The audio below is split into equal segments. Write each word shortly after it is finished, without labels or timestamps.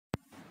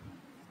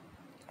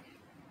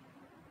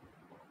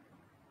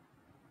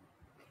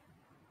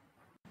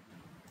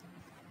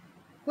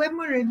When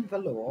we're in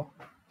Vellore,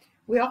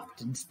 we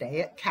often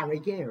stay at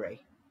Karigiri.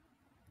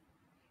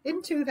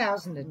 In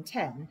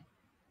 2010,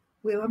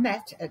 we were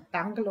met at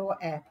Bangalore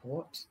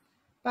Airport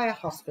by a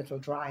hospital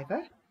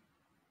driver,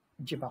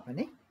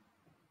 Giovanni,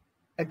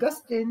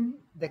 Augustin,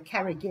 the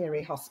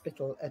Karigiri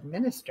Hospital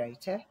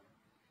administrator,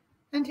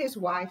 and his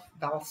wife,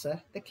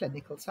 Valsa, the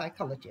clinical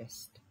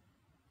psychologist.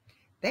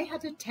 They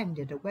had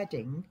attended a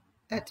wedding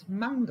at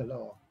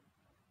Mangalore.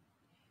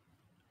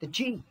 The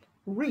jeep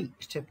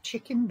reeked of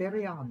chicken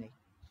biryani,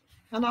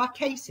 and our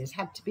cases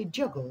had to be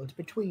juggled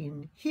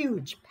between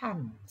huge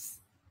pans.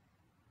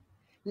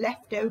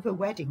 Leftover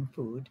wedding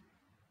food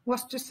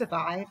was to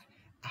survive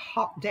a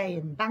hot day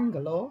in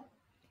Bangalore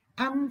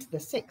and the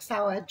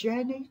 6-hour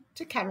journey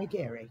to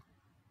Karigiri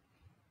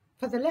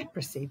for the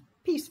Leprosy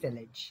Peace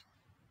Village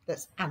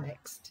that's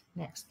annexed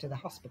next to the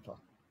hospital.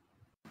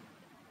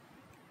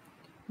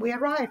 We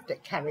arrived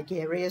at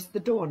Karigiri as the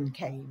dawn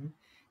came,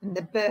 and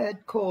the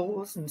bird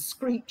calls and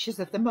screeches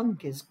of the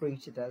monkeys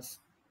greeted us.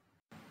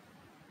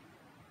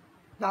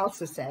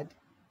 Valsa said,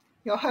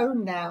 "You're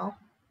home now."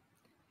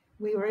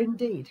 We were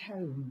indeed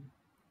home.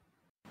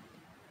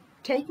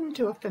 Taken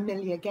to a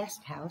familiar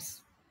guest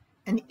house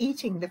and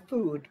eating the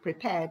food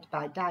prepared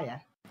by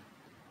Daya,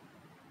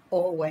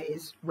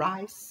 always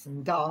rice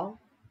and dal,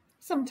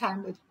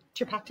 sometimes with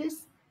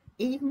chapatis,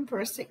 even for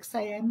a 6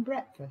 a.m.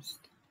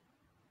 breakfast.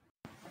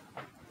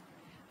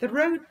 The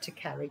road to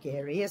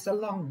Karigiri is a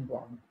long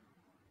one.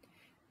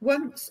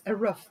 Once a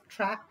rough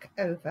track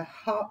over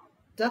hot,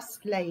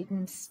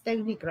 dust-laden,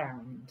 stony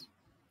ground.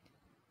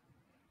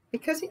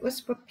 Because it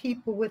was for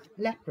people with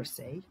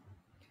leprosy,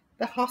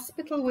 the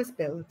hospital was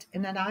built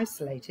in an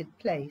isolated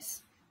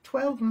place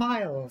 12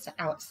 miles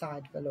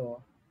outside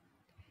Vellore,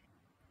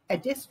 a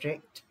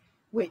district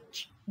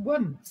which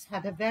once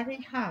had a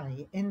very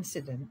high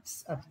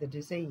incidence of the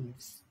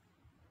disease.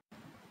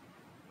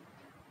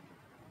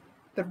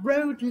 The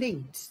road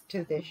leads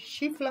to the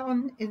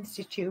Schieffelin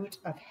Institute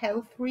of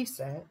Health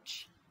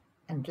Research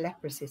and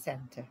Leprosy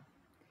Centre,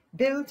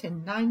 built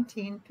in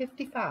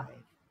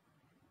 1955,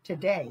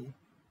 today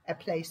a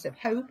place of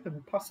hope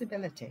and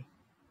possibility.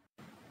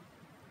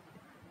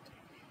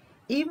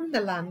 Even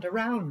the land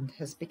around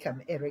has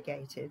become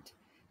irrigated,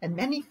 and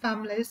many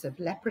families of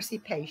leprosy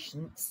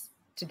patients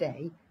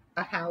today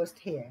are housed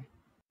here.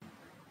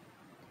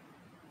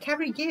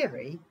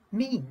 Karigiri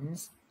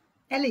means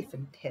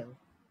Elephant Hill,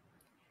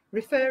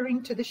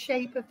 referring to the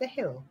shape of the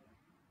hill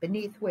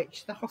beneath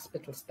which the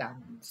hospital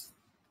stands.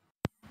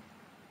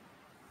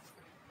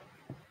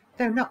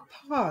 Though not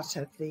part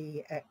of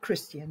the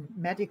Christian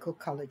Medical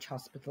College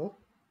Hospital,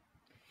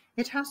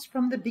 it has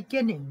from the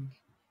beginning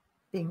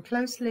been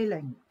closely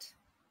linked.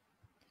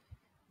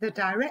 The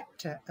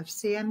director of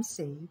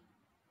CMC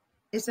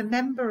is a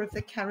member of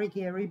the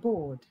Karigiri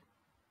board.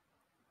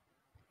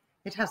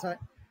 It has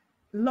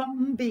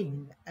long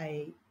been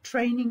a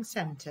training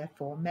centre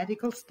for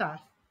medical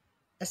staff,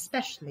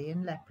 especially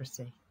in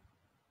leprosy.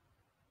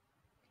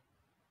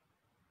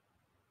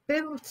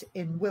 Built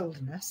in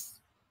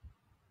wilderness,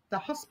 the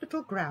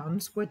hospital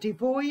grounds were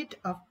devoid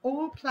of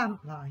all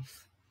plant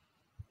life,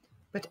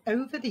 but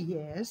over the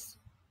years,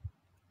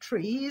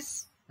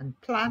 trees and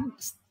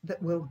plants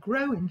that will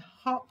grow in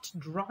hot,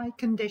 dry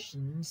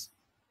conditions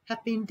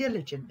have been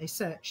diligently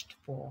searched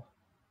for.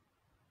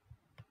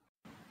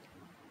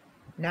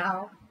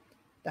 Now,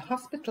 the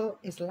hospital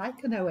is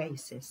like an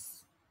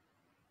oasis,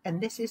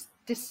 and this is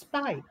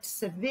despite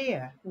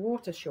severe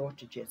water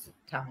shortages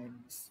at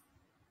times.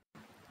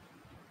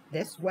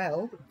 This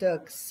well,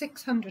 dug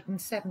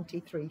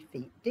 673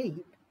 feet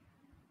deep,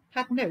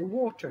 had no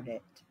water in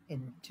it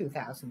in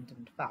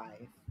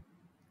 2005.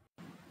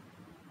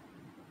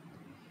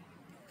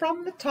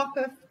 From the top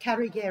of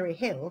Karigiri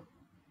Hill,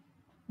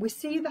 we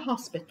see the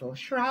hospital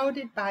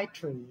shrouded by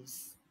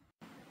trees.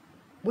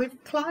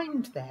 We've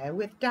climbed there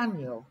with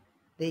Daniel,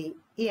 the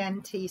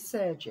ENT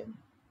surgeon.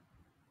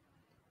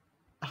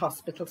 A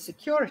hospital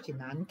security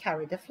man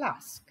carried a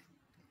flask.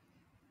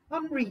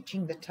 On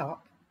reaching the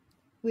top,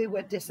 we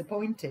were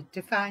disappointed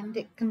to find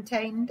it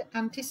contained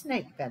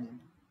anti-snake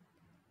venom.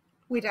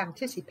 We'd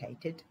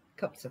anticipated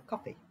cups of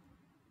coffee.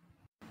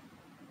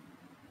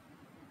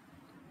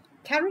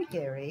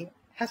 Karigiri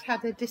has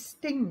had a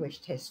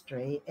distinguished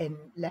history in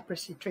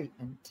leprosy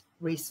treatment,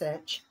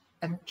 research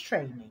and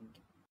training.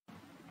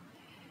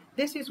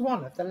 This is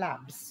one of the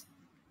labs.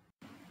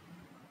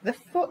 The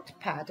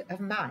footpad of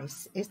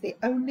mice is the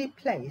only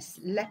place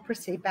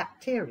leprosy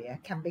bacteria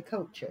can be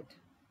cultured.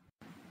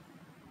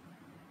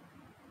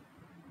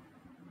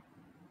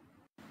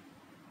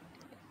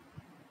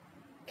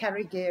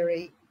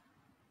 Karigiri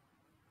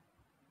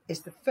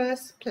is the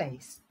first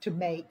place to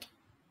make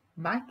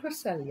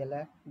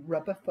microcellular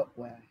rubber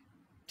footwear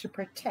to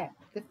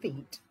protect the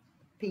feet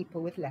of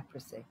people with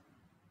leprosy.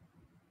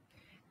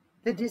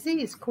 The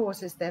disease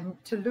causes them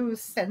to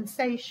lose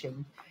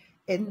sensation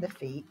in the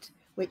feet,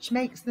 which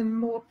makes them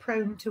more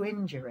prone to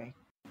injury.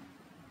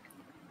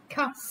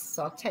 Casts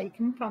are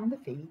taken from the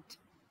feet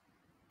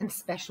and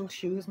special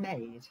shoes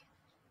made.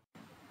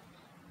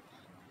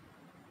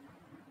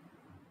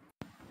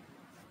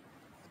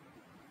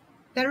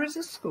 there is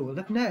a school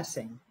of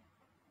nursing.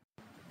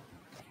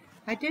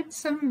 I did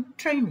some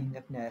training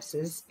of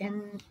nurses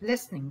in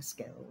listening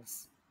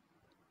skills,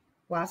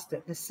 whilst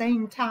at the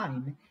same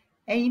time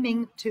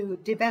aiming to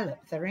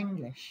develop their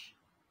English.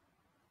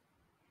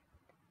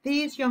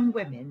 These young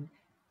women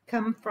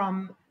come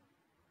from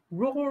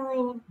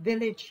rural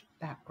village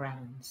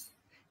backgrounds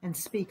and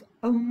speak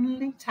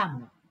only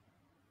Tamil.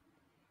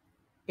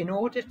 In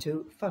order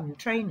to fund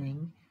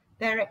training,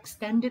 their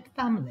extended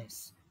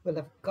families will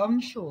have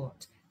gone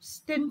short,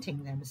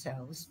 stinting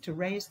themselves to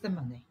raise the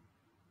money.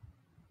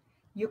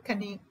 You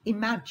can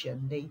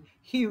imagine the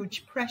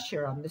huge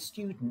pressure on the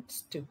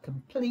students to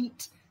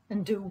complete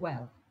and do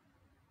well,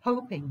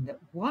 hoping that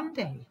one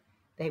day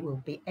they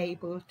will be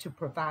able to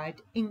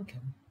provide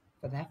income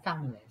for their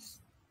families.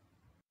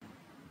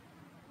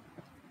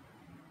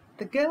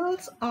 The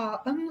girls are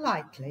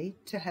unlikely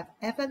to have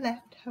ever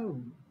left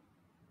home.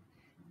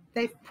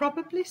 They've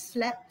probably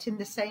slept in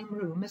the same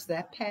room as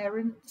their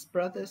parents,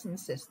 brothers and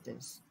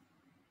sisters,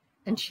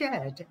 and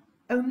shared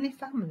only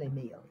family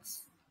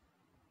meals.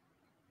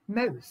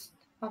 Most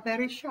are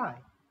very shy.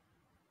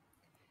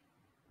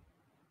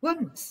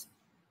 Once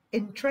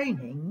in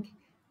training,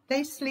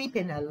 they sleep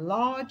in a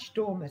large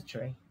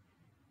dormitory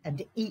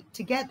and eat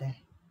together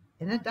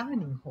in a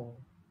dining hall.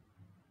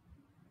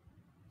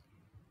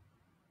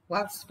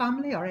 Whilst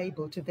family are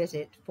able to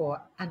visit for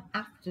an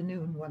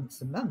afternoon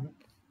once a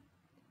month,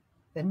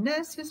 the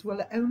nurses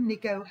will only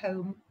go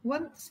home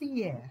once a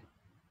year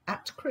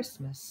at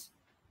Christmas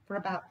for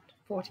about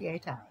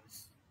 48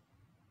 hours.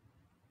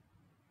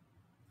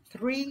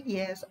 3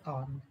 years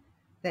on,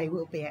 they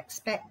will be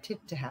expected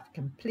to have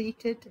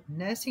completed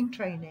nursing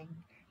training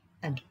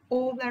and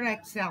all their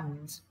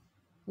exams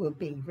will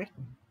be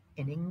written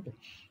in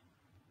English.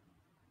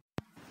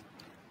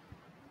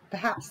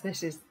 Perhaps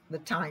this is the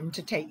time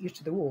to take you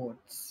to the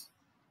wards.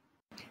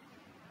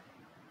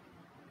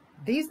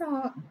 These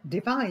are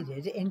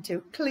divided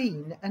into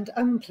clean and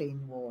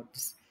unclean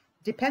wards,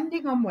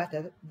 depending on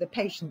whether the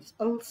patient's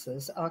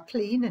ulcers are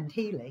clean and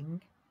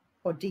healing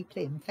or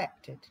deeply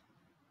infected,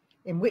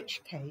 in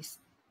which case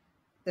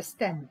the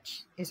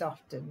stench is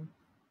often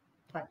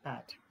quite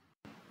bad.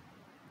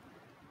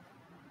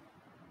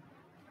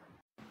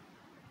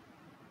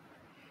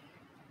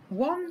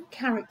 One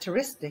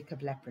characteristic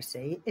of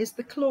leprosy is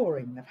the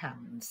clawing of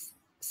hands.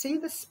 See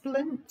the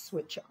splints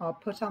which are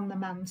put on the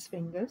man's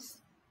fingers?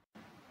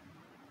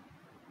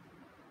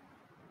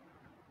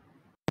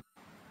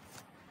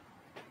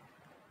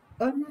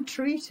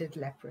 Untreated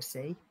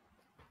leprosy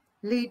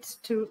leads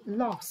to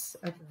loss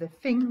of the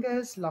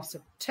fingers, loss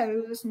of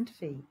toes and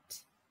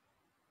feet,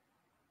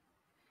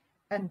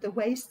 and the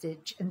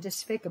wastage and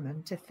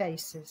disfigurement of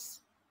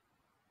faces.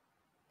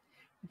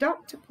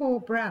 Dr. Paul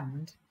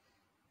Brand,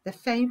 the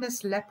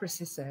famous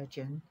leprosy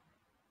surgeon,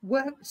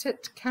 worked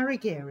at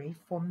Karigiri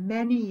for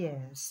many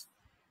years,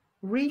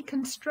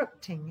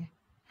 reconstructing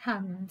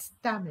hands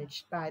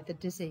damaged by the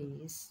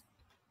disease.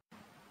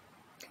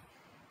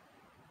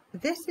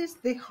 This is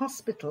the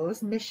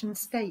hospital's mission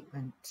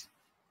statement,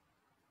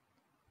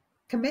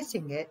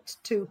 committing it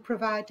to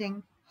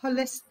providing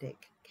holistic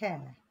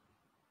care.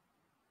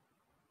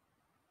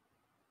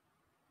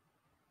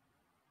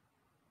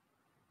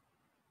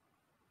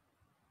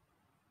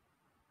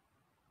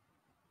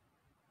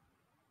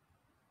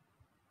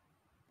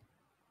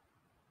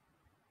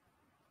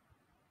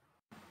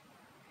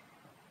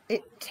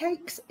 It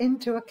takes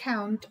into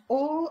account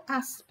all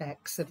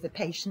aspects of the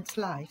patient's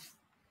life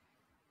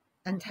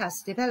and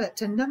has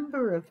developed a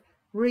number of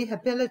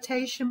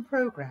rehabilitation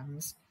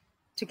programs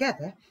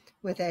together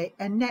with a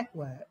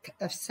network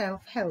of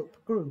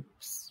self-help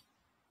groups.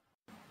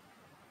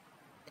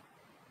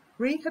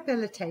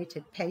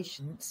 Rehabilitated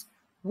patients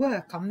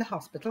work on the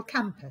hospital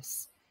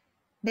campus,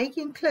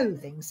 making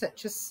clothing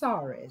such as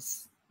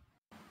saris.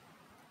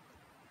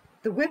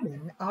 The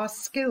women are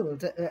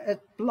skilled at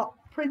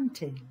block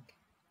printing,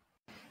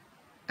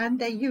 and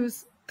they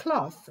use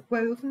cloth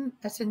woven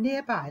at a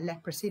nearby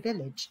leprosy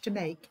village to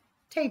make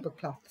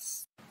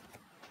tablecloths,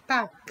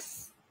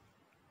 bags,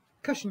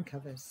 cushion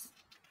covers.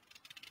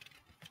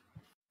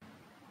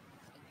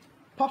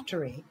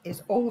 Pottery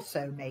is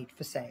also made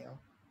for sale.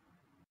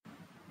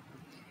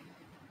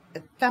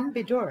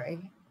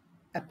 Thambidori,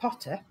 a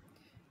potter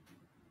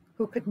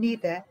who could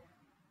neither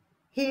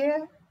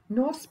hear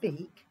nor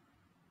speak,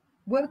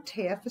 worked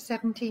here for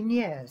 17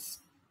 years.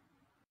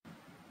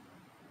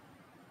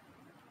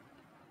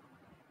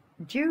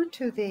 Due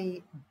to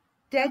the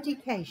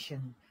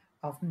dedication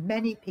of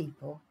many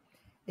people,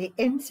 the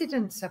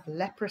incidence of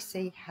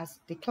leprosy has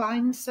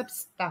declined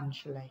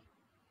substantially,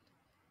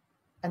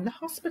 and the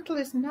hospital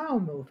is now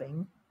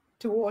moving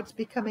towards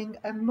becoming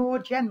a more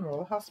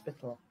general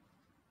hospital.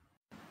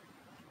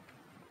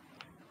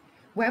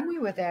 When we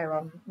were there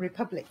on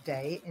Republic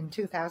Day in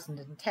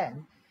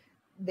 2010,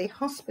 the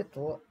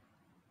hospital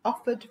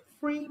offered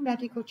free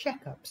medical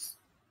checkups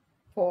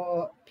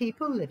for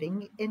people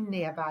living in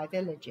nearby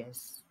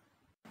villages.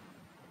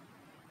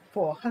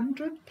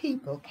 400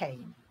 people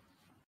came.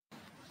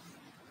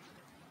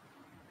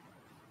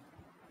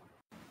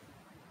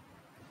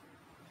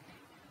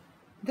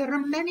 There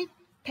are many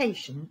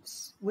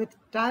patients with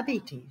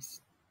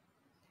diabetes.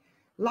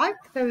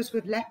 Like those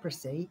with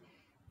leprosy,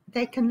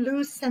 they can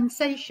lose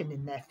sensation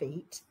in their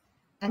feet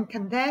and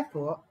can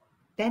therefore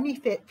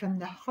benefit from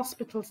the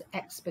hospital's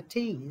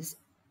expertise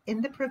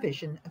in the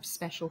provision of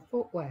special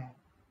footwear.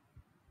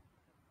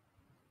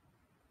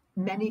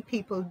 Many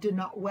people do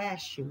not wear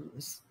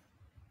shoes,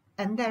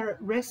 and they're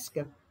at risk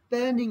of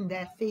burning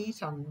their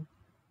feet on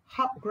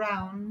hot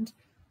ground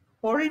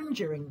or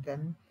injuring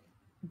them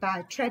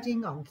by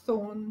treading on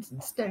thorns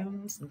and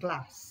stones and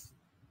glass.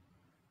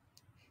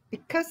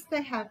 Because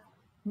they have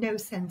no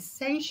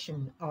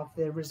sensation of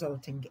the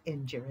resulting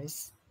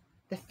injuries,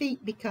 the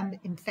feet become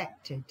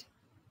infected,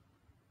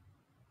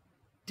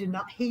 do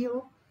not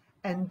heal,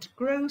 and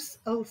gross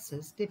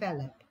ulcers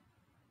develop.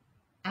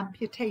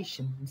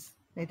 Amputations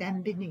may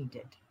then be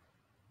needed.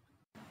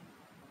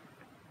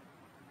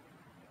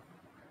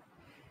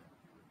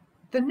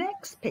 The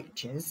next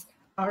pictures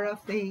are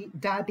of the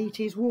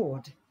diabetes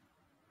ward.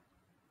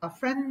 Our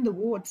friend, the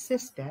ward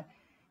sister,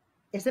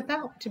 is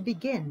about to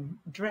begin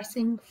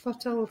dressing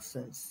foot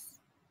ulcers.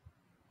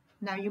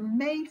 Now, you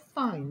may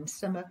find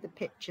some of the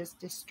pictures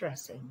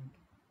distressing.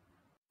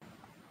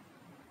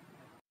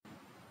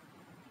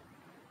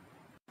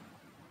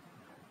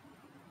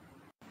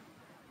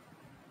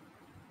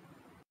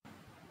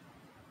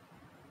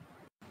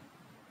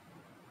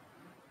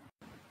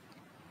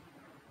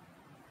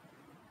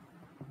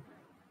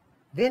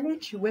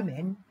 Village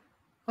women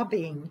are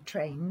being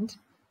trained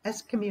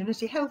as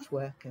community health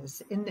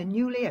workers in the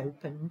newly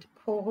opened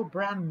Paul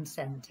Brand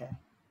Centre,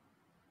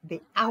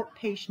 the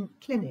outpatient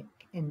clinic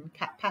in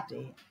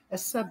Catpaddy, a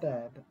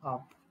suburb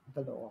of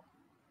Vellore.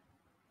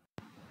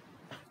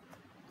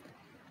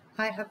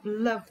 I have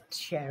loved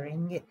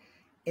sharing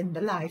in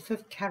the life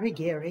of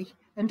Karigiri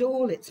and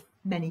all its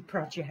many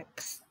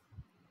projects.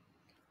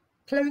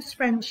 Close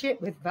friendship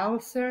with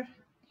Valser,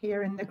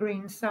 here in the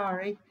green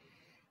sari,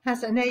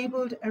 has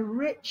enabled a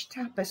rich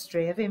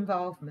tapestry of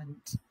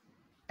involvement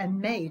and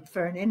made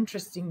for an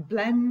interesting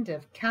blend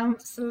of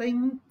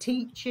counselling,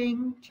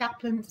 teaching,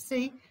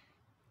 chaplaincy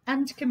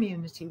and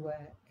community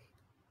work.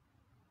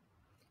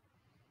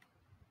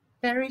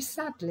 Very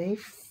sadly,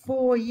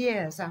 4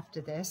 years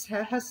after this,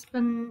 her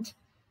husband,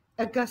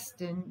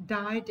 Augustine,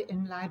 died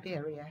in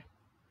Liberia,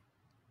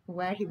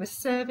 where he was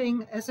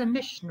serving as a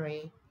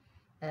missionary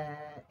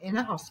in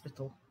a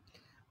hospital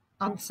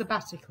on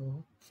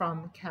sabbatical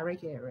from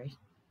Karigiri.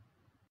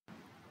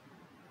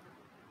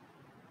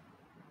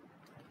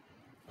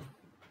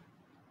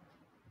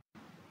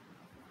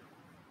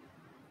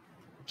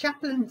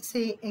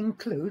 Chaplaincy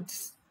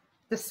includes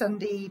the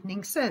Sunday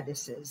evening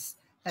services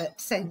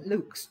at St.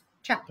 Luke's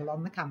Chapel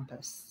on the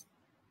campus.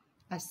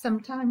 I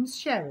sometimes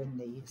share in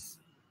these.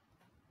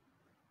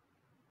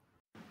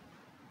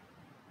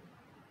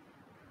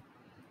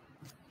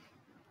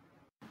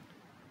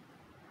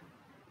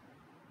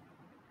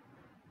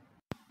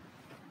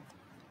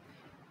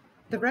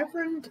 The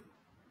Reverend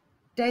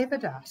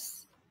David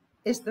Us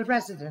is the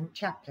resident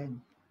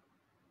chaplain.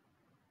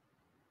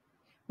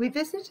 We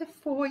visit a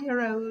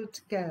 4-year-old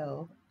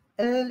girl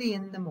early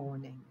in the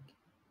morning.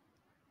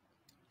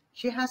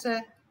 She has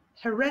a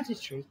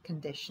hereditary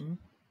condition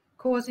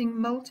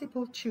causing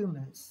multiple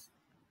tumours.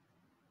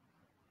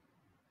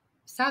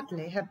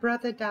 Sadly, her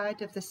brother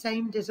died of the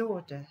same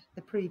disorder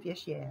the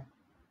previous year.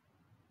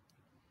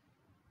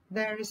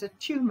 There is a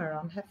tumour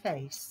on her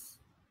face.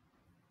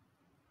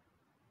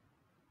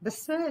 The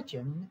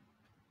surgeon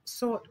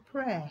sought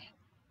prayer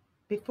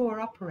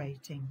before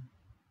operating,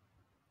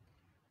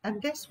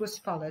 and this was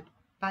followed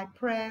by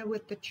prayer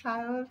with the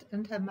child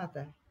and her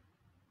mother.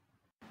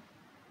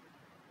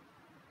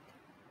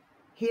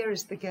 Here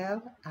is the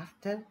girl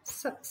after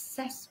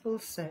successful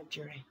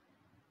surgery.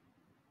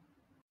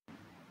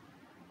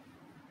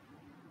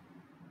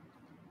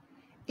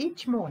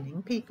 Each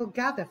morning, people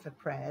gather for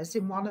prayers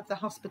in one of the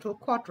hospital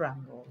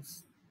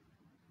quadrangles.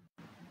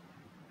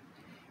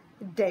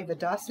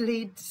 Devadas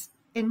leads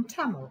in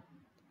Tamil,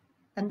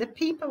 and the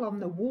people on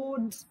the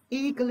wards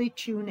eagerly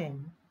tune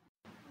in.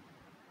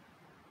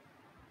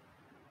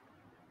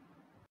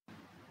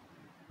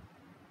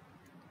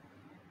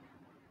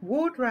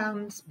 Ward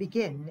rounds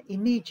begin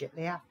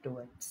immediately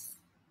afterwards.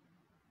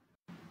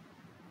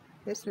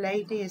 This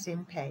lady is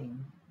in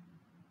pain.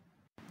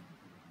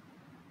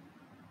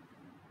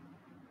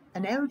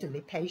 An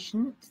elderly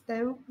patient,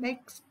 though,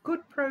 makes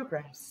good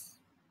progress.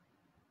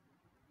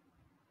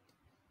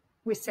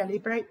 We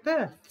celebrate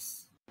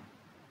births.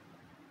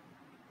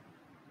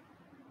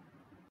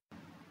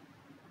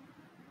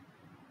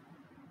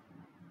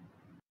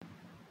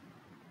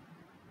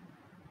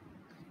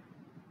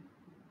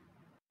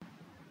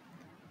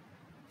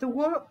 The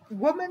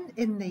woman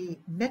in the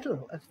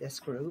middle of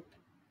this group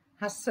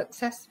has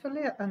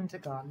successfully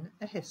undergone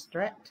a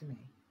hysterectomy.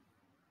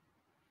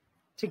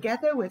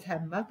 Together with her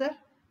mother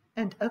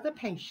and other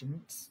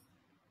patients,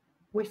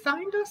 we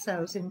find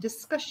ourselves in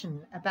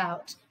discussion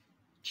about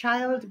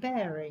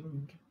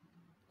childbearing,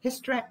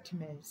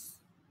 hysterectomies,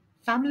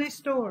 family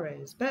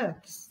stories,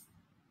 births.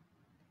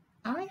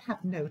 I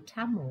have no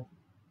Tamil,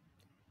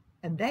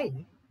 and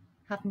they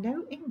have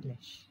no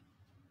English,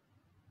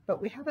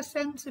 but we have a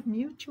sense of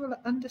mutual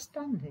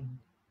understanding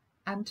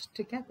and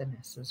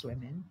togetherness as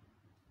women.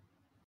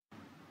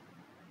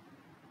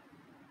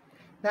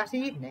 That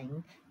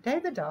evening,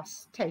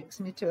 Davidos takes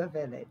me to a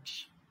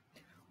village.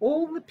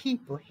 All the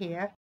people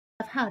here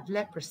have had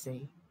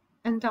leprosy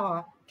and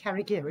are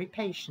Karigiri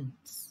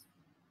patients.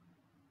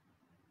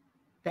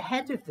 The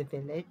head of the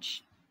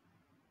village,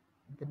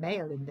 the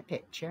male in the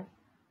picture,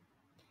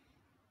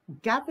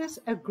 gathers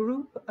a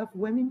group of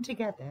women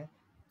together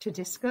to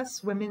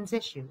discuss women's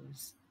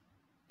issues: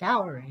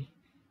 dowry,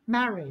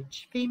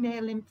 marriage,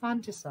 female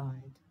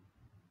infanticide,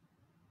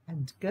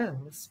 and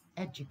girls'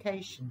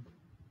 education.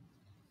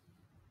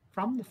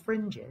 From the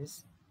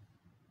fringes,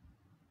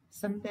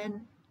 some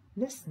men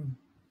listen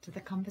to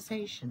the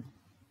conversation.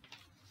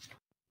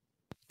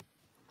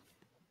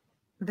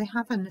 They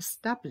have an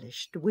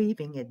established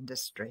weaving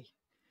industry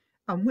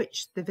on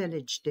which the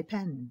village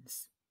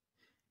depends,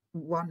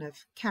 one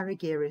of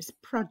Karigiri's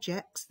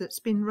projects that's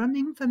been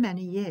running for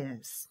many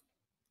years.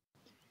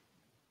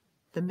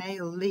 The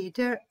male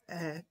leader,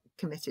 a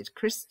committed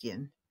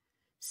Christian,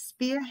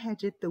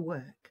 spearheaded the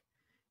work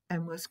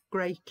and was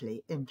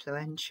greatly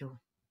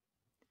influential.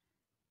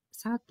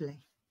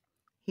 Sadly,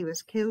 he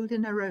was killed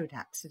in a road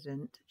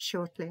accident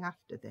shortly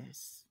after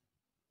this.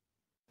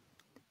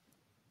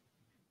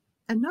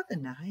 Another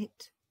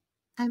night,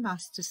 I'm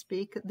asked to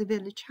speak at the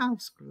village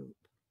house group.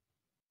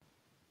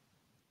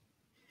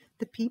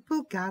 The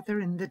people gather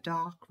in the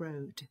dark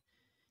road,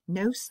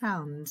 no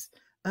sounds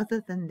other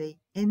than the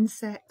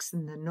insects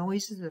and the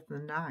noises of the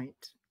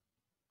night.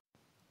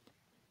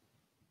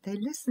 They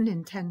listen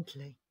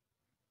intently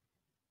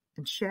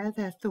and share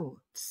their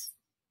thoughts.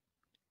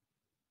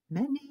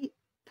 Many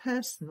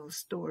personal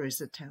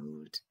stories are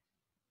told.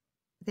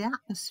 The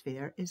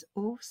atmosphere is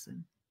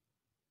awesome.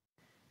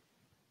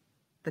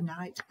 The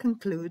night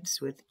concludes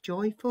with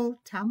joyful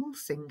Tamil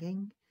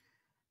singing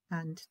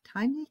and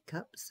tiny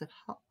cups of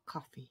hot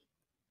coffee.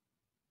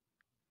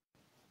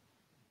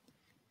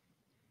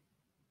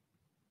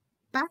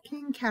 Back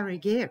in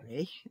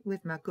Karigiri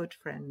with my good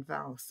friend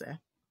Valsa,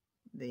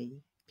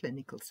 the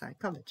clinical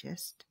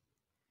psychologist,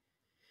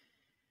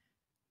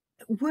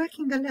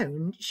 working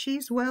alone,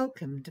 she's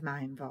welcomed my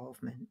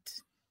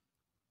involvement.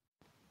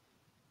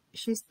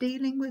 She's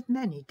dealing with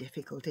many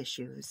difficult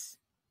issues.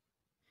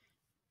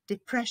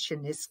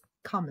 Depression is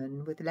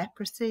common with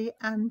leprosy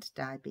and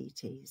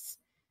diabetes,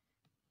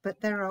 but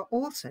there are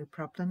also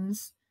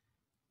problems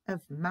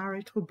of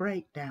marital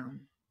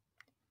breakdown,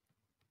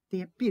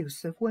 the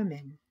abuse of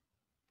women,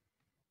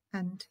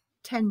 and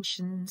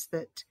tensions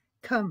that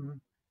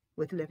come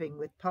with living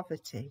with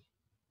poverty,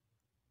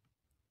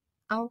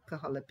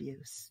 alcohol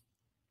abuse,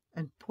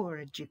 and poor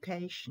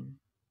education.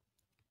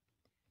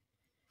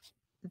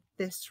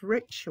 This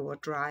rickshaw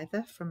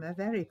driver from a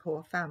very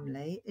poor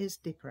family is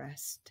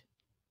depressed.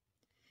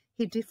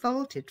 He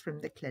defaulted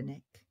from the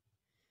clinic,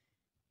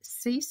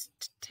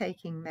 ceased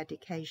taking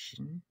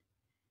medication,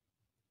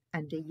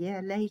 and a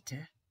year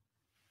later,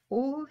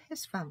 all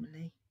his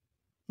family,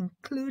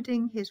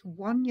 including his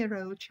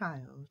 1-year-old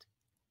child,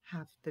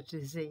 have the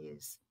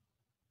disease.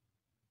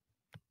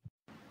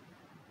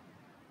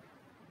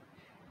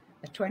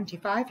 A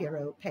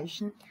 25-year-old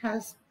patient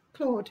has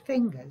clawed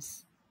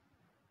fingers.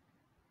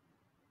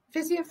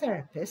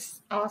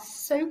 Physiotherapists are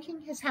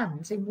soaking his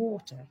hands in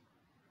water,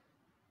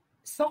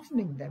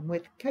 softening them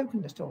with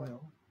coconut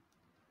oil,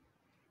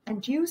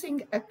 and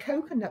using a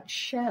coconut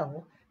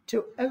shell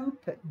to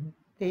open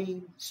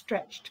the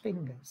stretched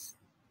fingers.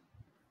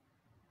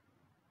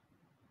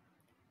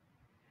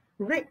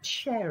 Rich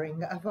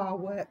sharing of our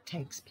work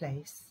takes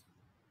place,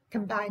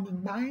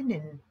 combining mine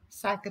in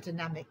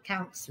psychodynamic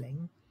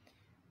counselling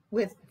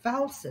with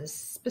Valsa's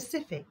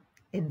specific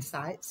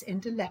insights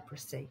into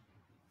leprosy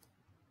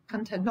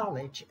and her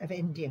knowledge of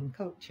Indian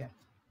culture.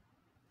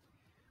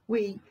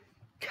 We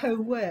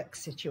co-work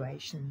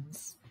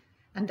situations,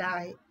 and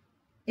I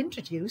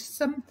introduced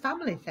some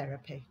family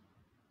therapy.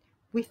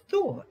 We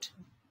thought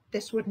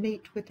this would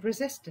meet with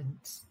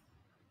resistance,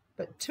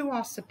 but to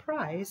our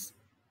surprise,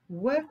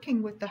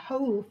 working with the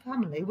whole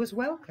family was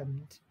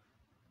welcomed,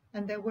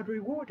 and there were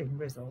rewarding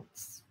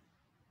results.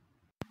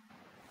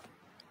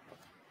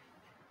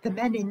 The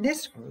men in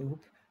this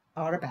group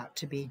are about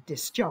to be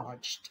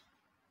discharged.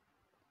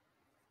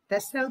 Their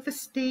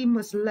self-esteem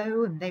was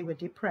low and they were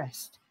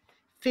depressed,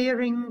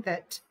 fearing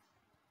that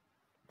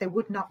they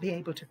would not be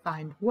able to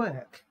find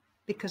work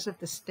because of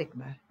the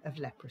stigma of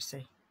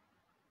leprosy.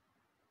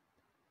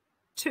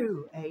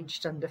 2,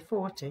 aged under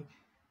 40,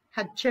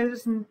 had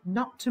chosen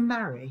not to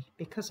marry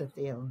because of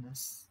the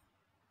illness.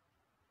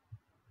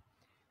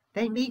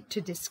 They meet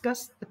to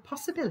discuss the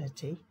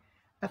possibility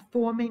of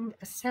forming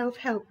a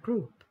self-help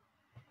group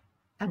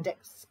and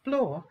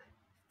explore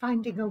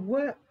finding a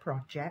work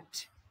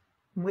project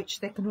in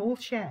which they can all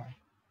share.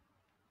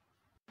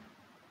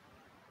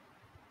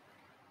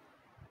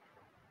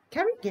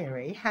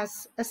 Karigiri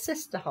has a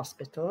sister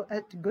hospital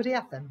at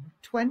Geoff,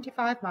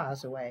 25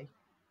 miles away.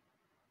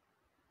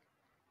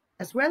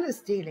 As well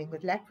as dealing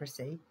with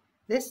leprosy,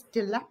 this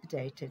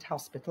dilapidated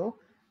hospital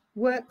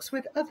works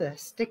with other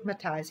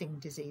stigmatising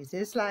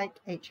diseases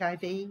like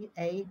HIV,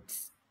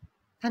 AIDS,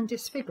 and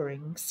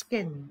disfiguring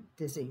skin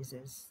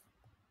diseases.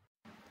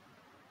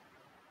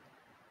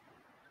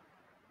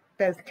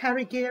 Both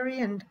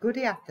Karigiri and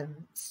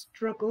Gudiatham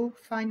struggle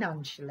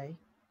financially,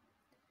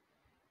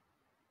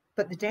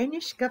 but the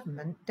Danish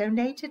government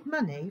donated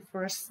money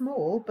for a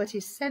small but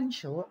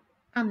essential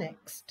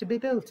annex to be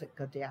built at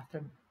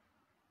Gudiatham.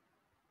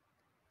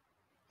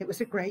 It was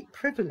a great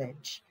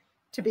privilege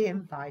to be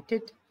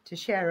invited to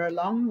share,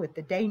 along with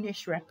the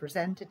Danish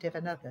representative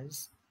and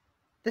others,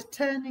 the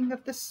turning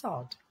of the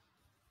sod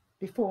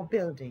before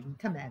building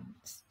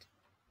commenced.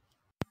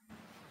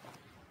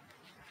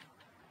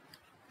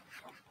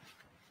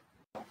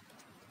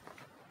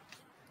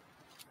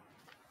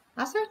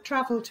 As I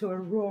travel to a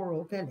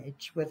rural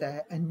village with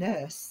a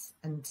nurse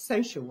and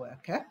social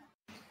worker,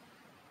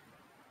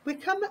 we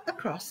come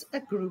across a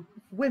group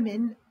of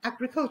women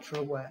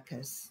agricultural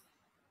workers.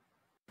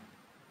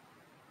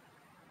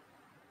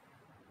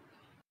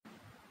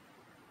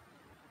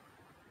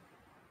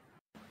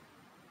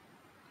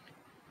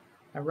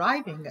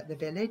 Arriving at the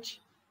village,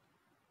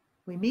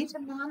 we meet a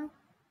man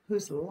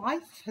whose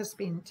life has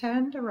been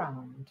turned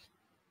around.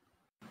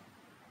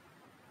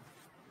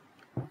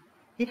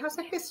 He has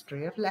a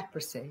history of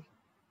leprosy,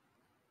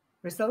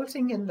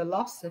 resulting in the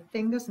loss of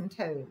fingers and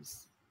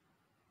toes.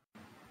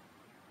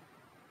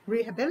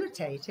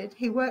 Rehabilitated,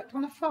 he worked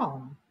on a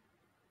farm,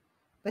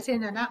 but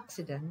in an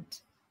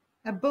accident,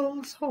 a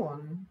bull's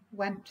horn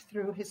went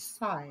through his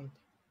side.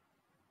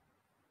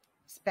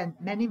 Spent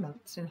many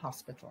months in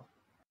hospital.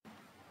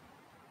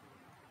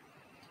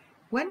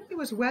 When he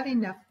was well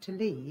enough to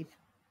leave,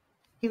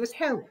 he was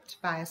helped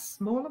by a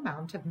small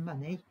amount of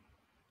money,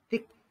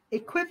 the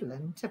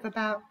equivalent of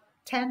about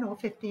 10 or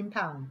 15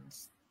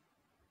 pounds.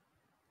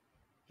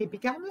 He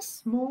began a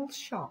small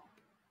shop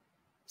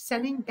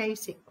selling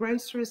basic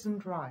groceries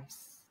and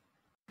rice,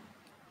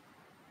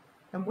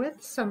 and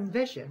with some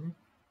vision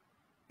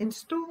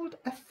installed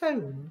a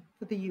phone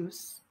for the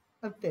use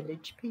of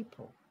village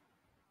people.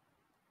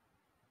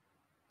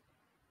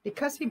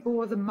 Because he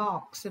bore the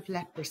marks of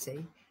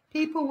leprosy,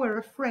 people were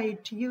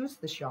afraid to use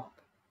the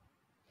shop.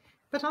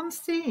 But on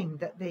seeing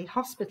that the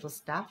hospital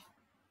staff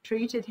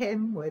treated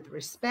him with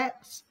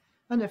respect,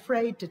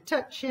 unafraid to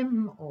touch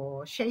him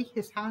or shake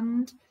his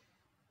hand,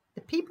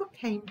 the people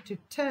came to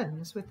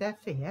terms with their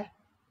fear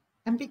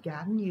and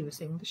began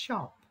using the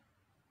shop.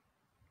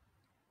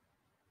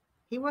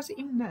 He was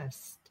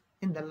immersed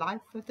in the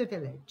life of the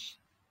village,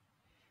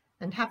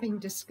 and having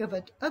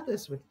discovered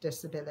others with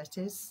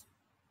disabilities,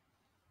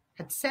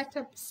 had set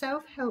up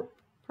self-help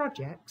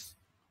projects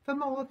for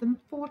more than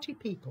 40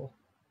 people.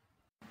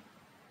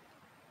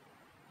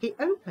 He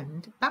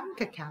opened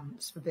bank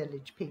accounts for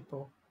village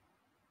people.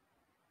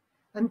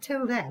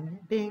 Until then,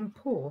 being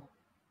poor,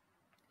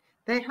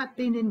 they had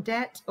been in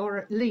debt or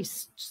at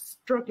least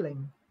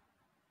struggling.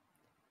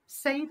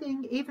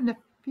 Saving even a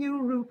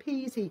few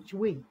rupees each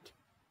week,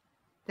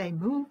 they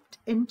moved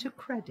into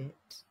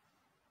credit.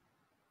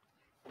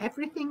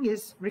 Everything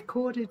is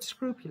recorded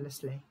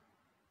scrupulously,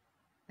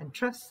 and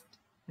trust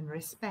and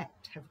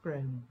respect have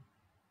grown.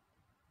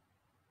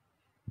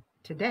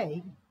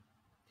 Today,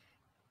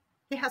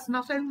 he has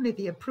not only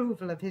the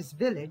approval of his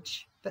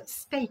village, but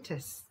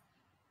status,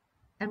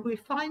 and we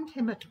find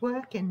him at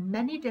work in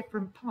many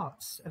different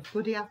parts of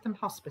Gudiatham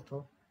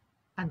Hospital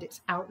and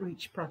its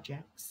outreach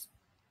projects,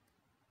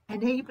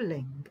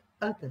 enabling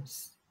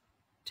others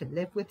to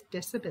live with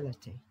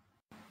disability.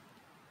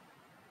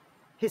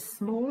 His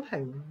small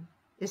home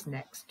is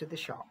next to the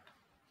shop.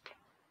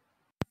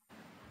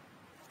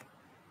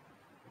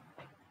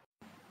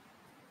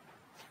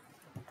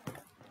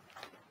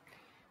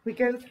 We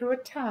go through a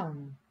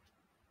town,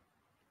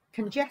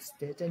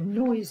 congested and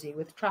noisy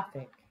with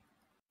traffic.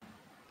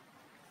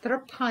 There are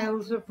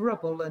piles of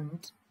rubble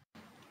and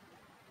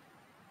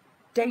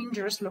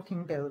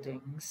dangerous-looking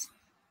buildings.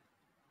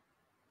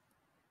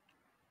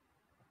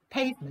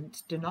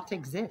 Pavements do not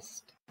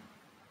exist.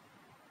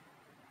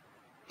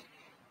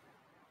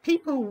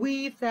 People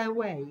weave their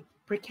way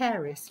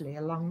precariously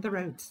along the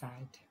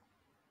roadside.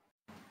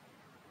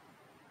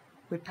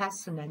 We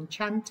pass an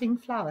enchanting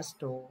flower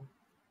stall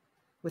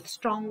with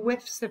strong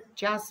whiffs of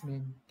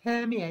jasmine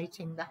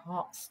permeating the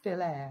hot,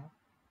 still air.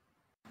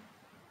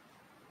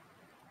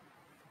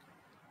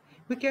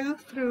 We go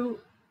through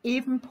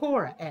even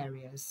poorer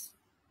areas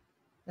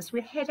as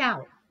we head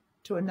out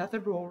to another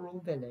rural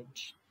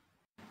village.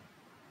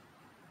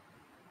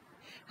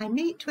 I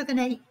meet with an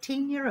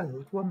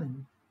 18-year-old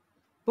woman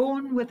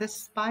born with a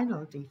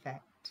spinal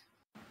defect.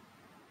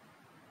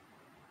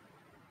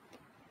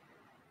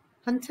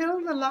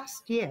 Until the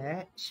last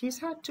year, she's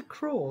had to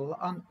crawl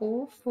on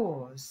all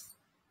fours,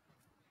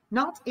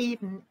 not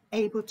even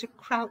able to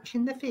crouch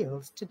in the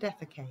fields to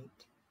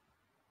defecate.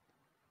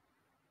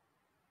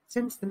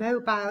 Since the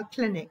mobile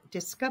clinic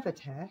discovered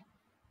her,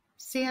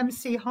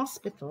 CMC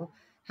Hospital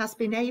has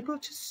been able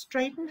to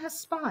straighten her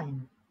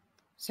spine,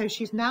 so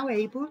she's now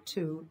able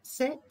to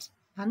sit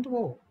and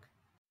walk.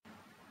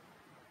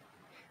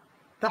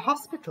 The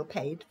hospital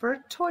paid for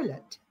a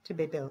toilet to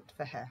be built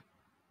for her.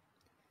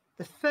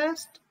 the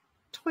first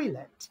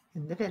toilet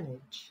in the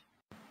village.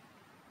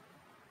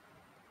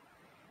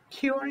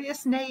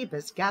 Curious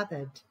neighbours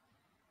gathered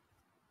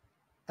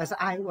as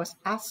I was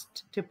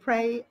asked to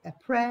pray a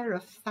prayer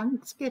of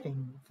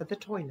thanksgiving for the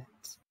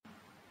toilet.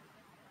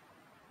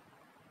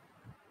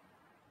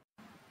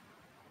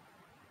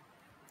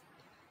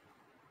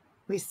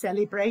 We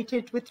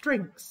celebrated with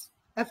drinks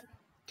of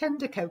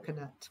tender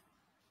coconut.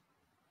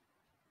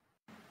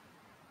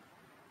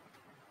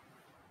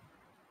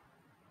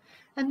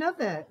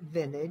 Another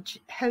village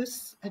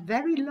hosts a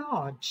very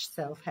large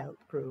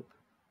self-help group.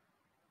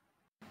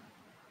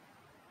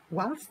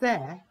 Whilst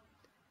there,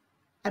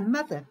 a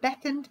mother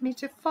beckoned me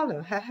to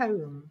follow her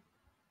home,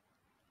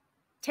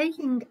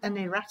 taking an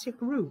erratic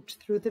route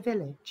through the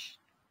village.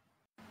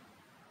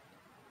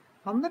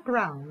 On the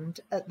ground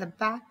at the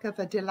back of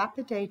a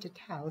dilapidated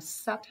house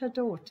sat her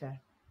daughter.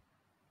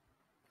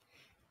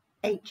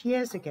 8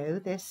 years ago,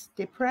 this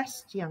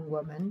depressed young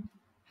woman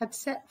had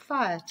set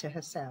fire to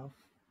herself.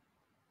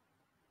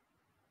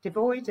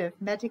 Devoid of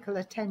medical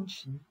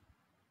attention,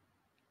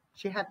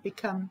 she had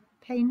become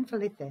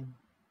painfully thin.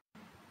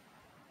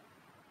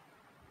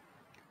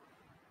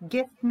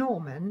 Geoff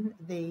Norman,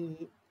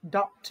 the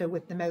doctor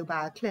with the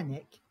mobile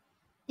clinic,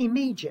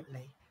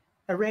 immediately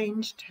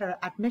arranged her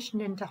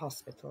admission into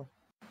hospital.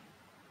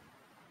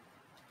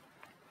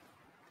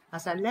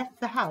 As I left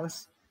the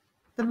house,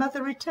 the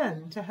mother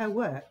returned to her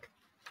work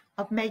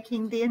of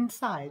making the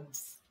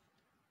insides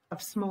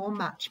of small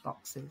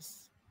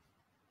matchboxes.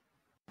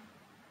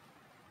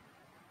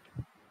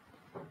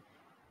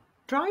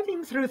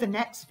 Driving through the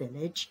next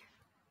village,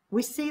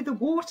 we see the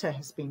water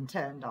has been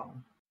turned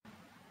on.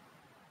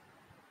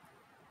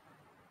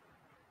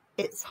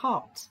 It's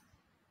hot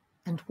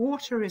and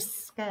water is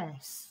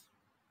scarce.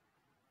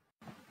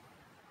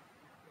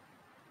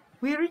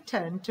 We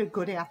return to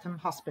Geoff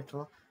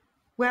Hospital,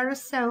 where a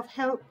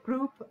self-help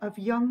group of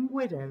young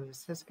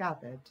widows has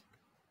gathered.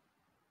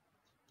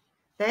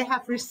 They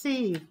have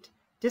received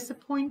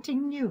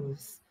disappointing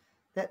news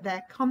that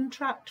their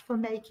contract for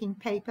making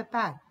paper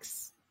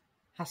bags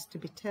has to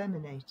be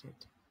terminated.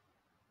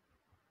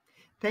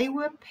 They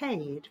were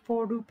paid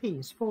 4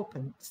 rupees,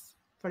 4p,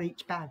 for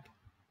each bag.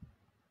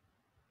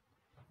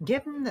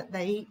 Given that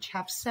they each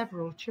have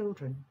several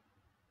children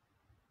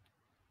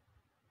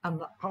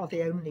and are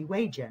the only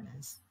wage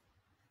earners,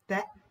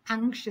 they're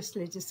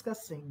anxiously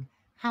discussing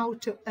how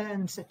to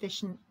earn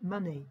sufficient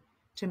money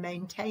to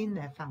maintain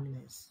their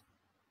families.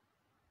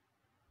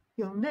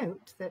 You'll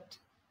note that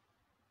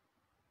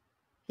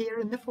here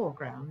in the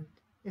foreground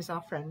is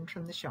our friend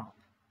from the shop.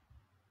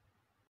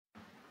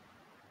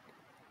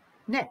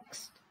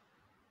 Next,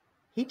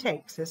 he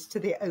takes us to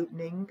the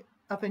opening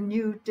of a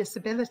new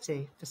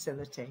disability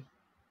facility.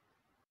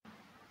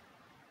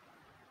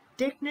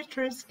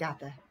 Dignitaries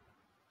gather,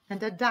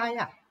 and a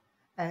daya,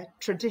 a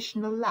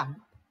traditional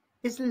lamp,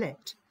 is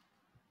lit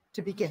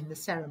to begin the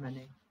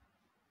ceremony.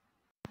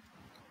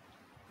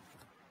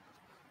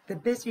 The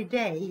busy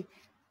day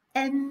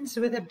ends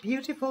with a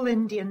beautiful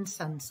Indian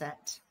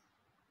sunset,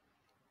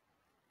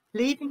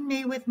 leaving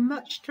me with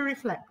much to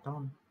reflect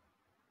on.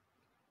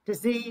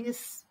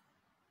 Disease,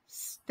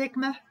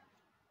 stigma,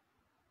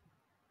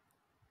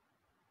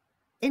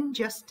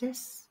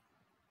 injustice,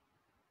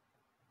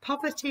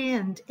 poverty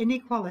and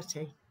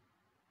inequality,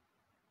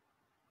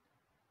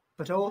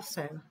 but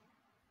also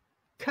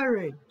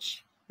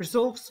courage,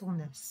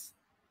 resourcefulness,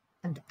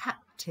 and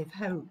active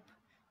hope,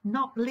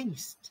 not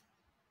least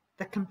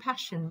the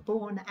compassion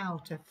born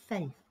out of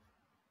faith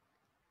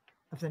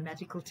of the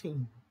medical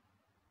team.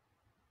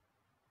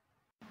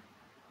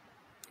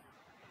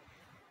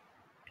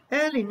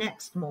 Early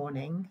next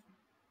morning,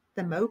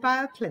 the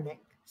mobile clinic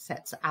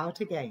sets out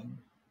again.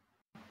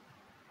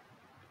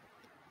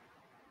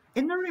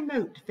 In a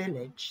remote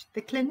village,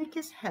 the clinic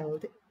is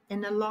held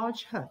in a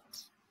large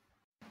hut.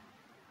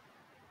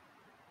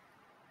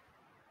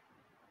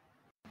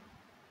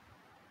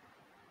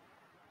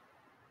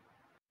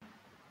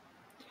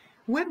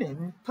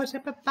 Women put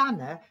up a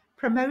banner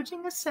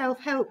promoting a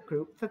self-help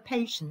group for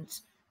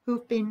patients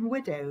who've been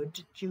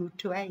widowed due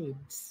to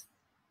AIDS.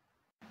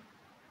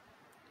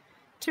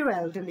 2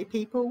 elderly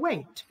people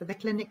wait for the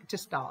clinic to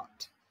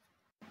start,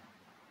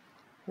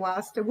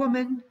 whilst a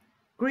woman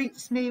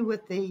greets me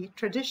with the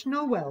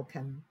traditional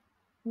welcome,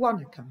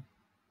 Wanakkam.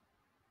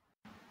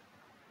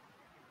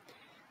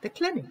 The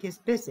clinic is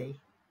busy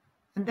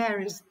and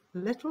there is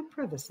little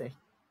privacy.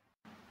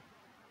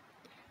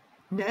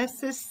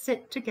 Nurses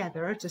sit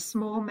together at a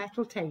small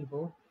metal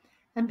table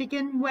and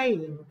begin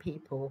weighing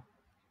people,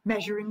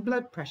 measuring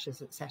blood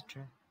pressures,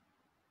 etc.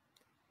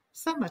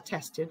 Some are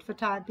tested for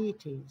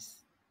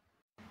diabetes.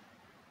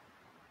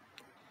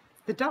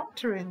 The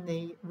doctor in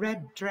the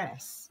red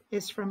dress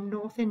is from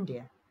North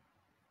India.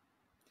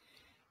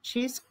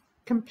 She's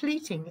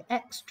completing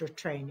extra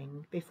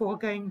training before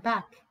going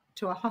back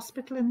to a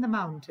hospital in the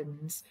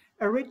mountains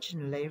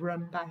originally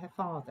run by her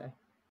father.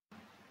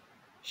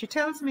 She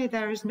tells me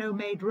there is no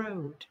made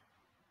road,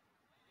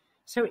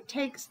 so it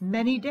takes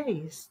many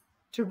days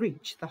to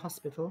reach the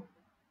hospital.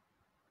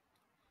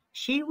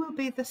 She will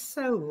be the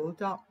sole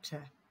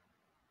doctor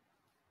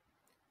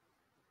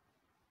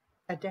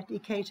A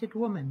dedicated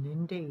woman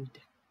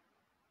indeed.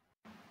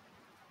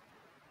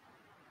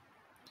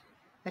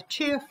 A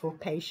cheerful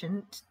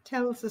patient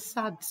tells a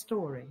sad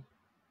story.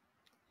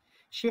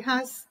 She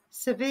has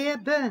severe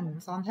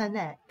burns on her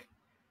neck,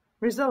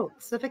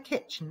 results of a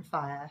kitchen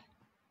fire.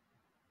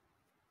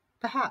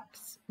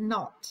 Perhaps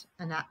not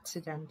an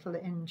accidental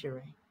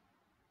injury.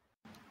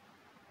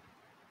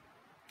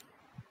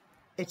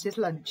 It is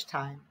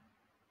lunchtime.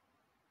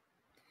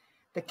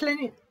 The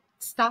clinic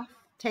staff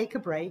take a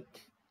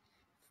break,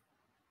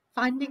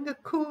 finding a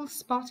cool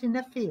spot in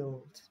a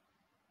field.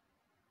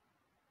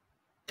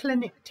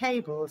 Clinic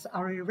tables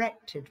are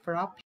erected for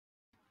our people.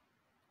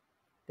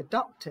 The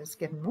doctor's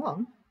given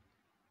one,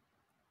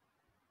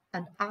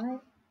 and I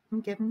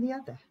am given the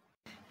other.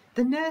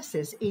 The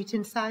nurses eat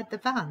inside the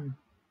van.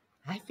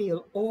 I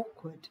feel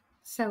awkward,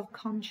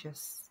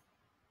 self-conscious.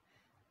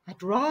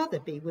 I'd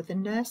rather be with the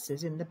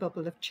nurses in the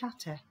bubble of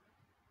chatter,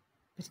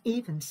 but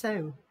even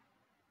so,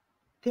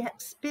 the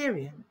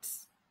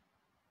experience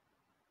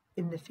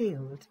in the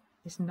field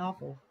is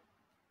novel.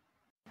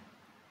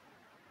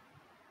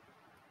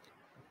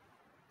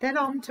 Then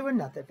on to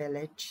another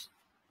village.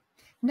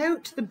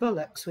 Note the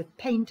bullocks with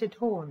painted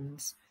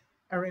horns,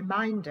 a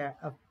reminder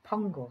of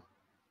Pongal,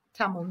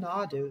 Tamil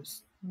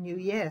Nadu's New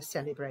Year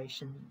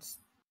celebrations.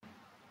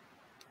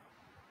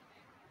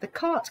 The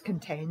cart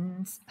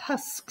contains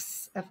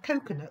husks of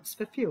coconuts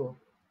for fuel.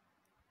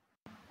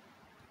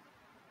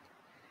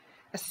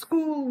 A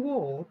school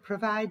wall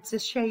provides a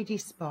shady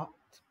spot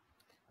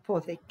for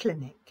the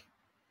clinic,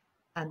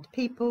 and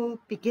people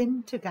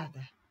begin to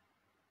gather.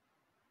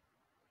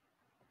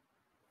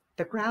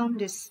 The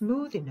ground is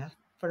smooth enough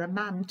for a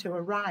man to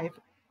arrive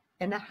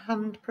in a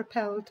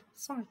hand-propelled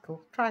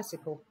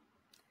tricycle.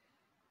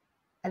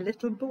 A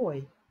little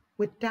boy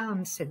with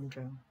Down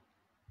syndrome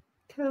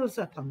curls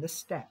up on the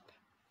step.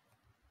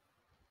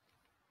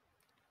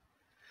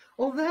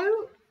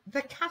 Although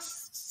the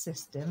caste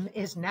system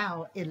is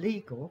now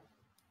illegal,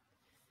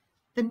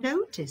 the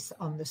notice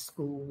on the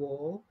school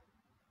wall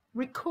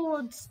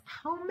records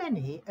how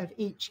many of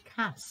each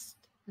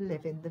caste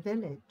live in the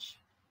village.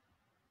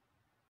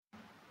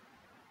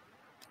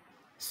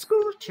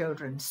 School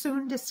children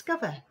soon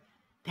discover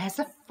there's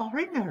a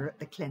foreigner at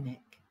the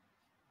clinic.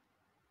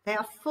 They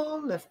are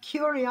full of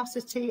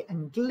curiosity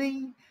and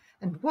glee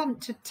and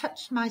want to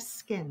touch my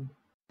skin.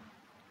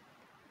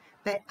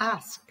 They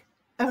ask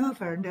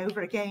over and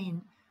over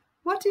again,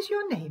 "What is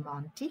your name,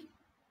 Auntie?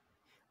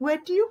 Where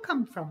do you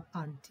come from,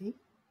 Auntie?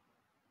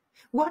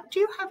 What do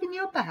you have in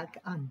your bag,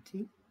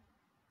 Auntie?"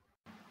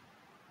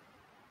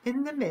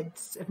 In the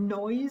midst of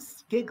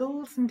noise,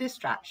 giggles and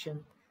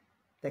distraction,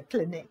 the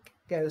clinic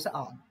goes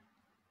on.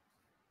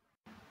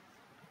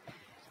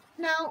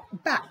 Now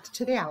back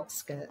to the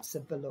outskirts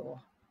of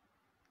Vellore,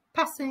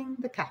 passing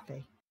the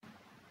cafe.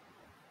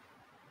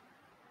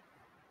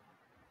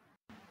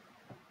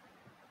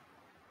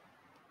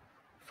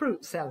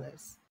 Fruit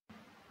sellers.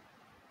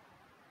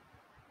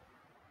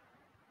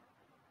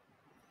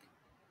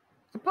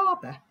 A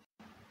barber.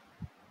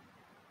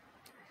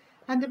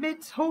 And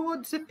amidst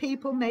hordes of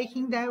people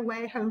making their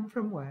way home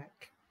from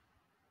work,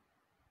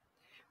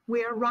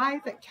 we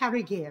arrive at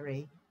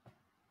Karigiri,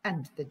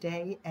 and the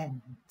day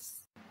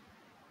ends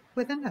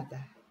with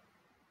another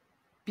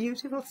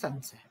beautiful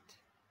sunset,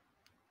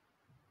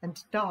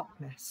 and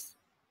darkness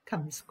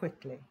comes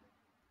quickly.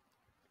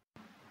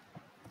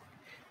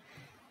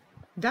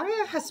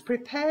 Daya has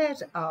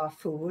prepared our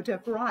food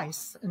of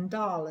rice and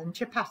dal and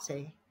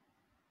chapati,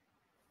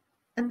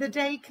 and the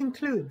day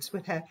concludes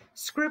with her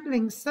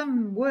scribbling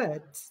some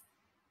words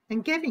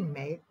and giving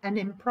me an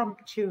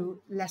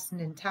impromptu lesson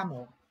in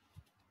Tamil.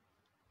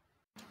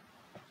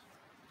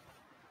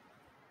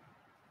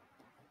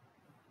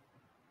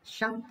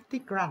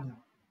 Shanti Granam.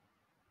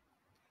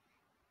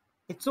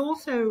 It's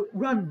also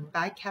run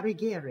by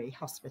Karigiri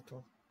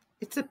Hospital.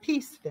 It's a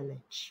peace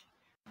village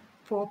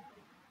for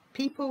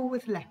people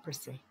with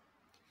leprosy,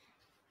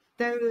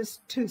 those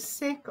too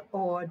sick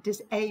or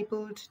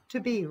disabled to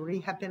be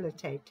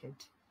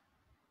rehabilitated.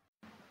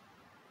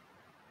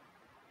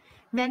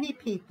 Many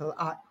people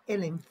are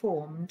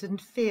ill-informed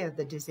and fear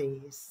the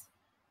disease.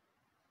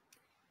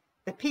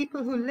 The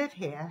people who live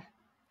here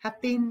have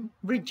been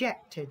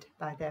rejected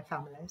by their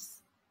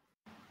families.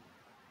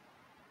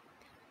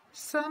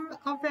 Some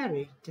are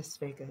very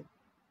disfigured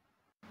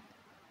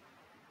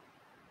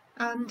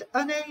and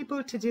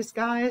unable to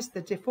disguise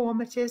the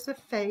deformities of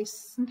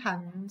face and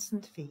hands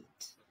and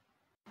feet.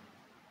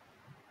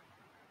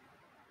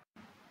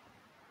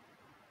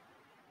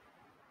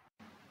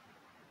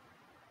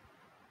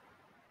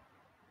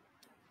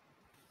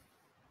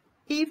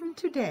 Even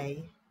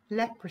today,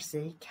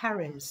 leprosy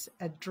carries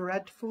a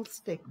dreadful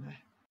stigma.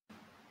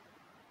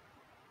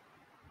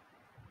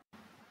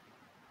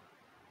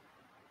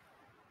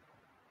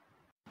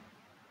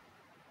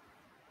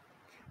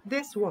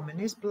 This woman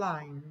is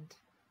blind.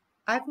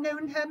 I've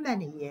known her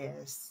many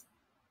years.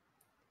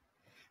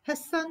 Her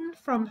son,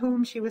 from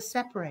whom she was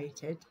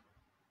separated,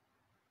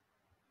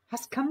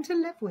 has come to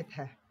live with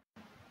her.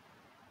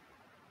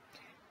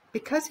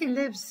 Because he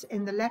lives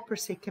in the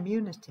leprosy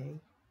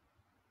community,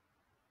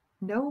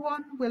 No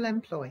one will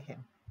employ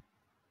him.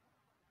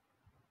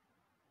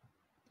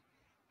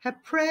 Her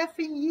prayer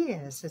for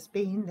years has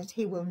been that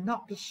he will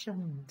not be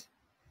shunned,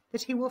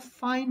 that he will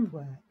find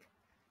work,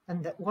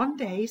 and that one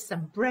day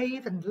some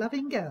brave and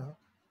loving girl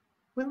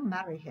will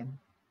marry him.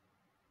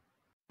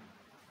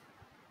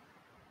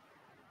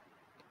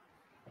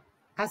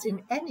 As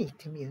in any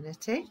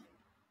community,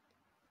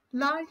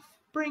 life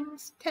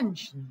brings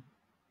tension,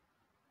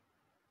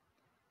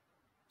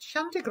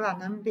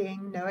 Shantigranham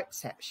being no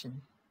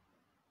exception.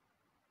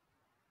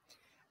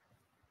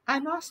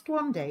 I'm asked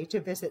one day to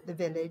visit the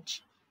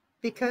village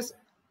because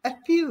a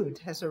feud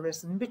has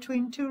arisen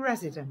between two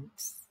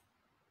residents.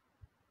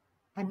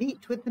 I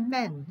meet with the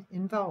men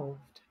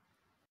involved.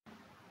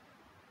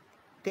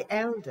 The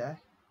elder,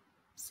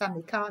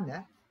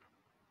 Samikana,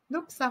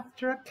 looks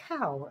after a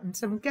cow and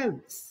some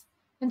goats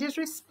and is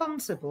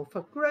responsible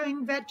for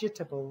growing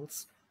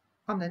vegetables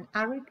on an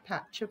arid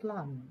patch of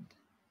land.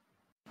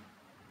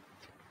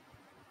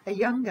 A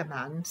younger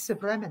man,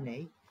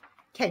 Subramani,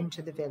 came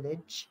to the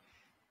village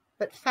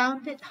but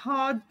found it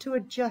hard to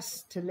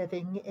adjust to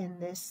living in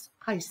this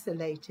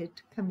isolated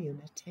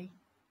community.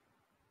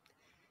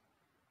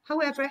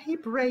 However, he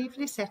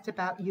bravely set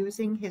about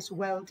using his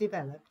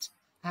well-developed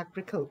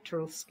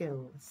agricultural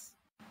skills.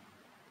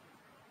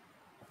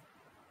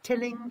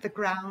 Tilling the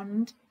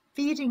ground,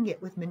 feeding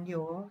it with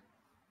manure,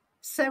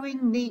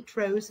 sowing neat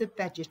rows of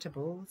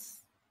vegetables,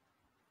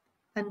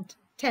 and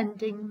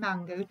tending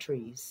mango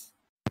trees.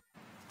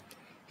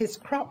 His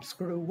crops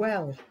grew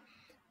well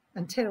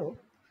until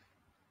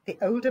the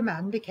older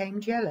man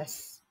became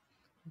jealous,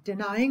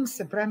 denying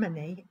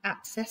Subramani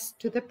access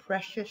to the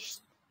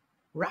precious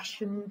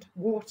rationed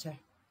water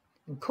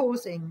and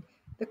causing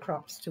the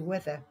crops to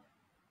wither.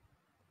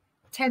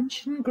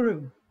 Tension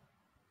grew,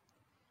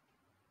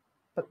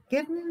 but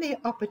given the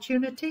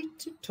opportunity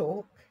to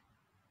talk,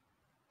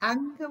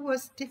 anger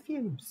was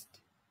diffused,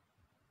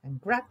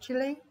 and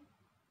gradually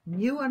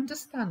new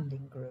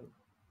understanding grew.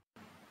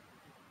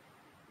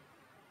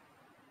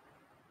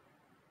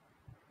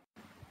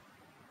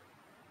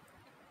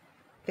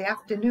 The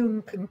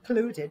afternoon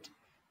concluded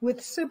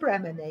with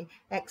Subramani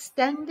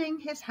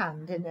extending his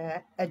hand in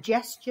a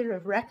gesture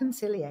of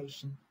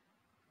reconciliation,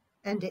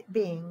 and it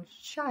being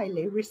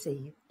shyly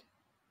received.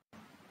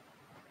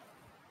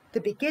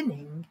 The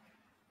beginning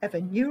of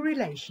a new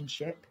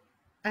relationship,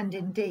 and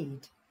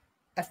indeed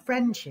a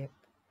friendship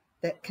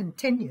that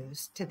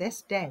continues to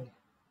this day.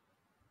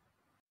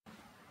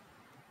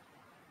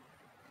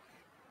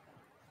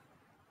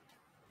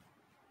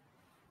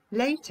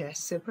 Later,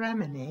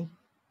 Subramani,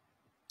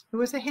 who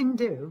was a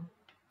Hindu,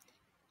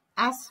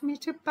 asked me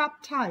to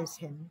baptize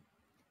him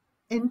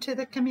into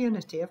the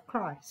community of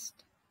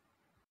Christ.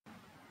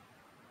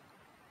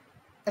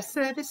 A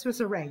service was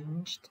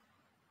arranged,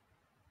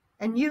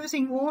 and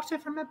using water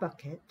from a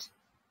bucket,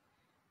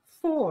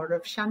 4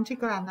 of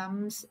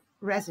Shantigranham's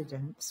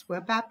residents were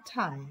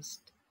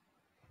baptized,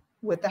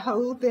 with the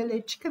whole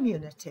village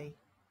community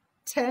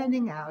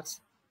turning out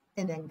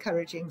in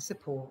encouraging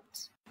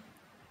support.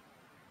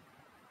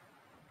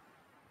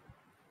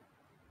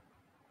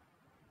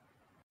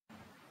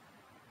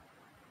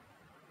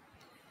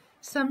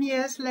 Some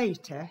years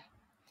later,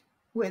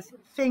 with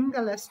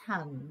fingerless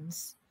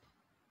hands,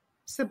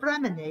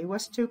 Subramani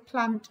was to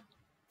plant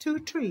 2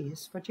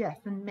 trees for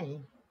Geoff and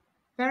me.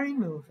 Very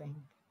moving.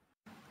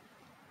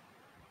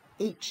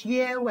 Each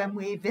year when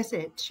we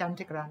visit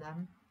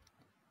Shantigranham,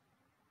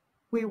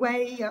 we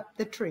weigh up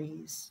the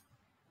trees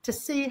to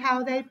see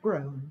how they've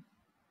grown,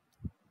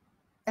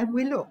 and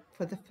we look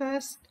for the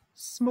first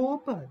small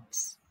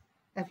buds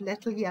of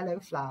little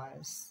yellow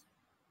flowers.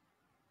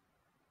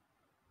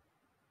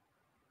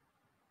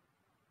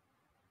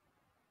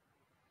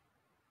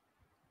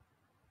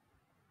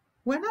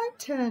 When I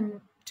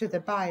turn to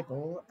the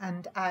Bible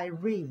and I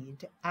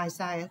read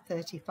Isaiah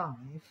 35,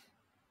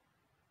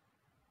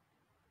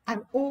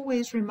 I'm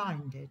always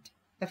reminded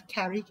of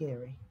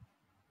Karigiri.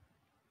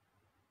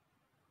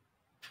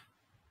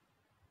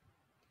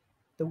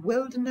 The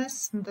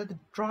wilderness and the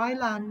dry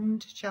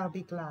land shall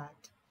be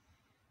glad.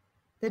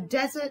 The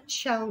desert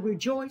shall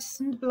rejoice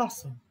and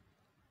blossom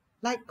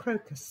like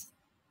crocus.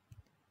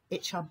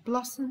 It shall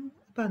blossom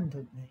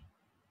abundantly.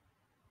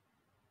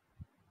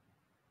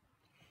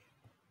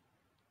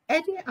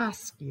 Eddie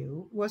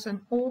Askew was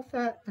an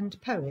author and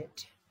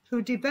poet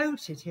who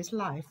devoted his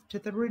life to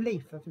the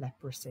relief of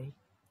leprosy,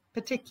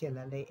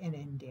 particularly in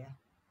India.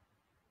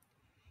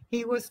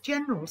 He was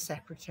General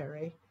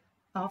Secretary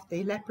of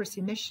the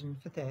Leprosy Mission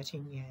for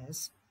 13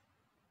 years,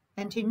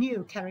 and he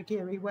knew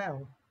Karigiri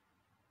well.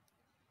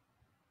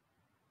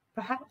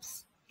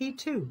 Perhaps he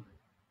too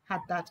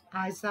had that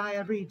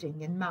Isaiah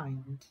reading in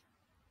mind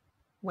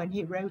when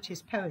he wrote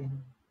his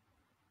poem,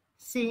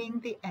 Seeing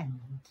the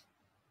End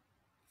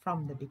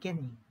from the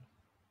Beginning.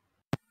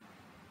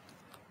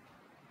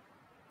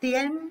 The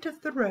end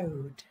of the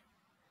road,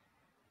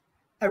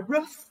 a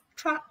rough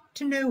track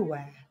to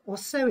nowhere, or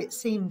so it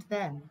seemed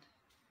then,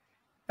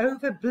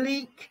 over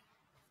bleak,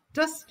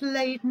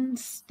 dust-laden,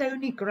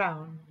 stony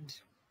ground,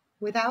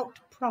 without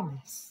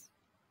promise.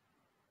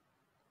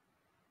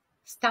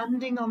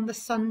 standing on the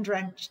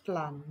sun-drenched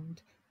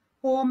land,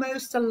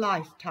 almost a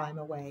lifetime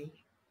away.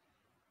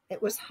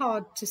 It was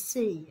hard to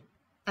see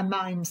a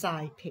mind's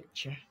eye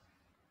picture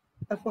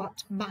of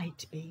what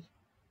might be,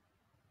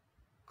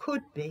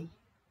 could be,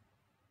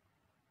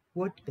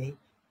 would be,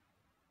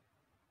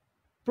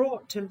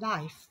 brought to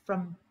life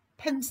from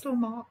pencil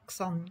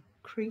marks on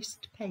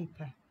creased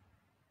paper.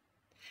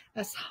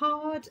 As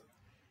hard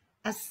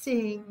as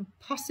seeing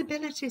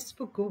possibilities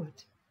for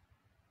good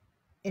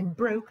in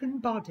broken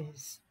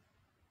bodies,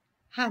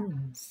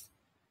 hands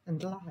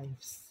and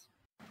lives.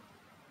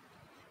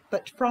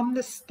 But from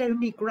the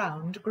stony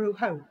ground grew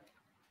hope,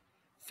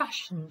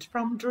 fashioned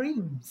from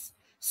dreams,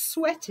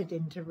 sweated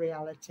into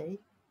reality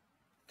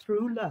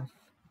through love,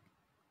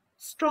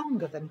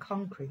 stronger than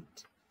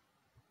concrete,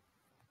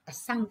 a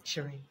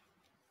sanctuary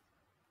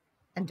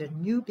and a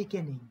new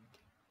beginning.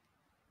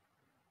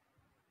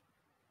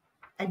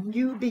 A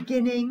new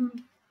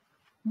beginning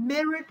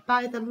mirrored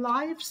by the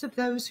lives of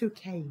those who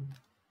came.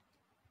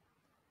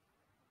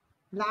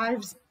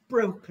 Lives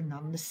broken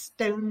on the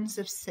stones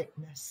of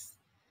sickness,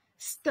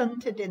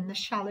 stunted in the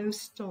shallow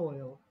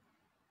soil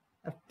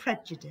of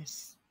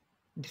prejudice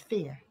and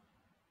fear.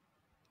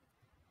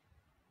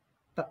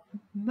 But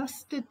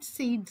mustard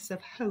seeds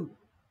of hope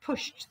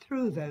pushed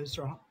through those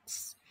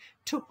rocks,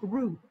 took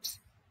root,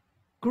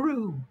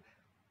 grew,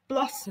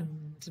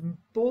 blossomed and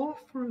bore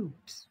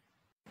fruit.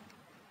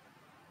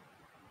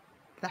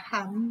 The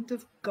hand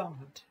of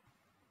God,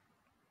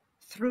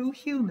 through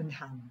human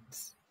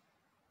hands,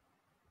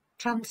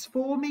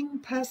 transforming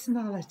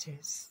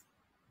personalities.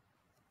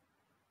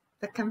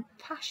 The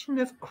compassion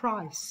of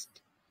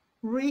Christ,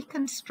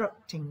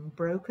 reconstructing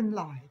broken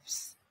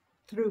lives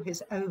through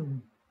his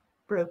own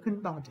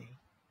broken body.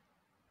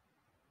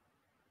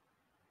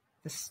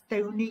 The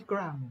stony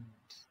ground,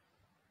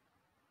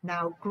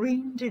 now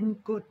greened in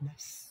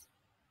goodness.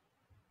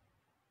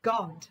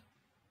 God,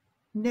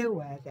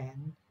 nowhere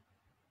then,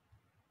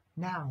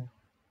 now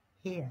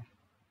here.